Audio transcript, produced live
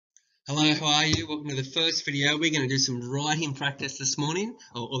Hello, how are you? Welcome to the first video. We're going to do some writing practice this morning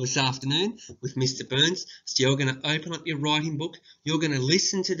or this afternoon with Mr. Burns. So you're going to open up your writing book. You're going to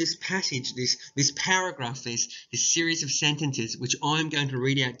listen to this passage, this paragraph, this series of sentences, which I'm going to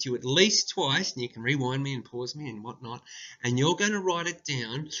read out to you at least twice, and you can rewind me and pause me and whatnot. And you're going to write it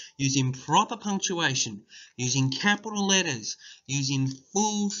down using proper punctuation, using capital letters, using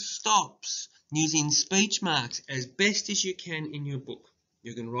full stops, using speech marks as best as you can in your book.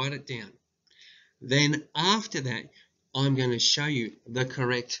 You're going to write it down. Then after that, I'm going to show you the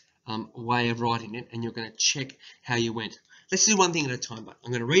correct way of writing it, and you're going to check how you went. Let's do one thing at a time, but I'm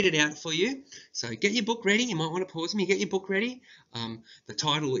going to read it out for you. So get your book ready. You might want to pause me. Get your book ready. The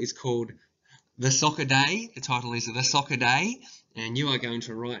title is called The Soccer Day. The title is The Soccer Day, and you are going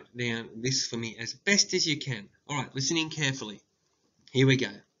to write down this for me as best as you can. All right, listening carefully. Here we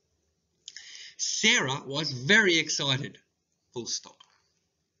go. Sarah was very excited. Full stop.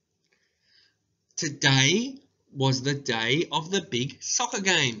 Today was the day of the big soccer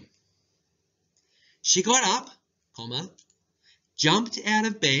game. She got up, jumped out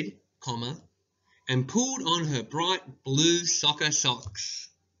of bed, and pulled on her bright blue soccer socks.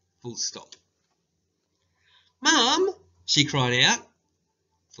 Full stop. Mum, she cried out.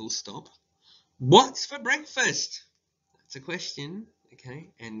 Full stop. What's for breakfast? That's a question, okay,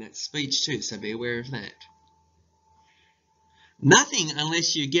 and that's speech too, so be aware of that. Nothing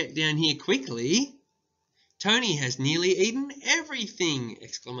unless you get down here quickly. Tony has nearly eaten everything!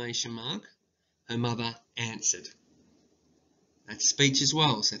 Exclamation mark. Her mother answered. That's speech as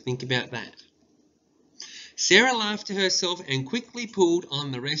well, so think about that. Sarah laughed to herself and quickly pulled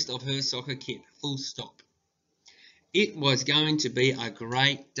on the rest of her soccer kit. Full stop. It was going to be a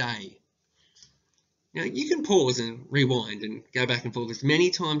great day. Now, you can pause and rewind and go back and forth as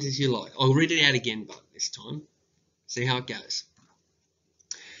many times as you like. I'll read it out again, but this time. See how it goes.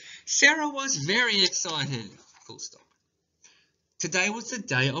 Sarah was very excited. Full stop. Today was the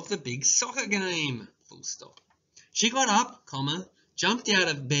day of the big soccer game. Full stop. She got up, jumped out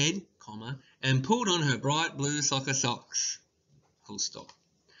of bed, and pulled on her bright blue soccer socks. Full stop.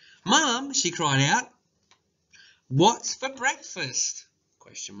 Mum, she cried out. What's for breakfast?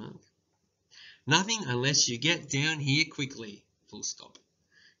 Question mark. Nothing unless you get down here quickly. Full stop.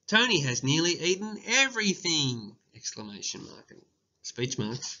 Tony has nearly eaten everything! Exclamation mark. Speech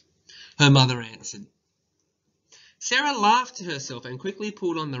marks. Her mother answered. Sarah laughed to herself and quickly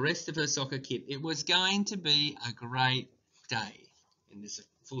pulled on the rest of her soccer kit. It was going to be a great day. And there's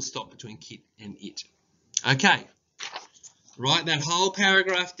a full stop between kit and it. Okay. Write that whole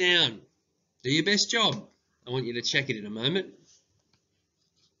paragraph down. Do your best job. I want you to check it in a moment.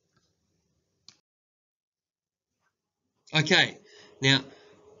 Okay. Now,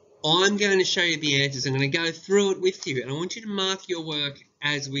 I'm going to show you the answers. I'm going to go through it with you, and I want you to mark your work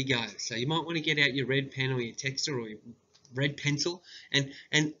as we go. So you might want to get out your red pen or your texter or your red pencil and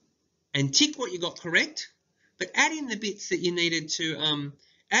tick what you got correct, but add in the bits that you needed to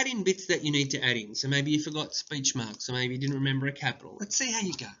add in bits that you need to add in. So maybe you forgot speech marks, or maybe you didn't remember a capital. Let's see how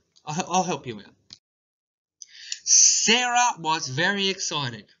you go. I'll help you out. Sarah was very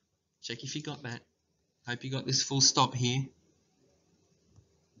excited. Check if you got that. Hope you got this full stop here.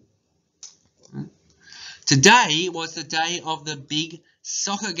 Today was the day of the big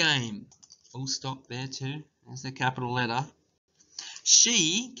soccer game. Full stop there too. There's the capital letter.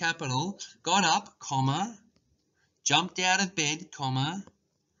 She, capital, got up, jumped out of bed,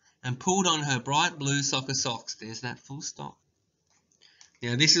 and pulled on her bright blue soccer socks. There's that full stop.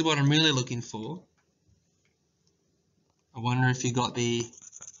 Now this is what I'm really looking for. I wonder if you got the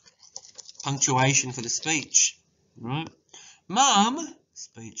punctuation for the speech. Right? Mum,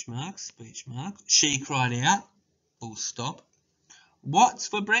 speech mark, she cried out, full stop. What's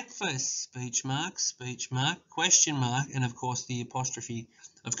for breakfast? Speech mark, question mark, and of course the apostrophe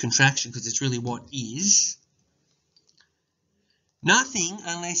of contraction because it's really what is. Nothing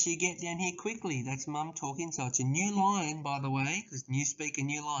unless you get down here quickly. That's Mum talking, so it's a new line, by the way, because new speaker,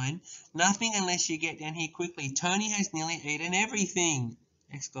 new line. Nothing unless you get down here quickly. Tony has nearly eaten everything!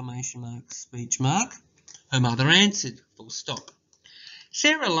 Exclamation mark, speech mark. Her mother answered, full stop.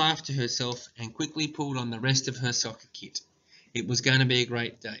 Sarah laughed to herself and quickly pulled on the rest of her soccer kit. It was going to be a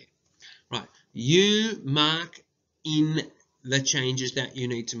great day. Right, you mark in the changes that you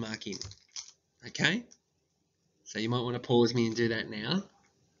need to mark in. Okay? So you might want to pause me and do that now.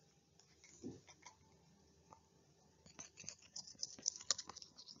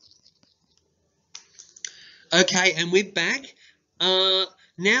 Okay, and we're back.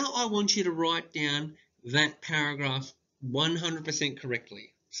 Now I want you to write down that paragraph 100%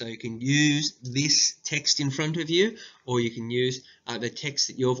 correctly. So you can use this text in front of you, or you can use the text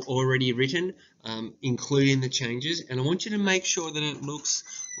that you've already written, including the changes. And I want you to make sure that it looks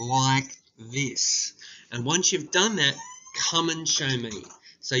like this. And once you've done that, come and show me.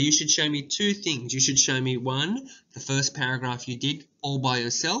 So you should show me two things. You should show me, one, the first paragraph you did all by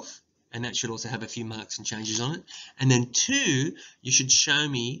yourself, and that should also have a few marks and changes on it. And then two, you should show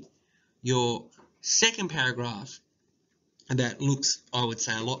me your second paragraph, and that looks, I would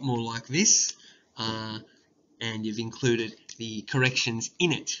say, a lot more like this, and you've included the corrections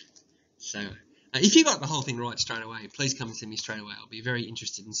in it. So if you got the whole thing right straight away, please come and see me straight away. I'll be very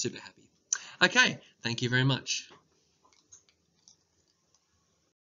interested and super happy. Okay, thank you very much.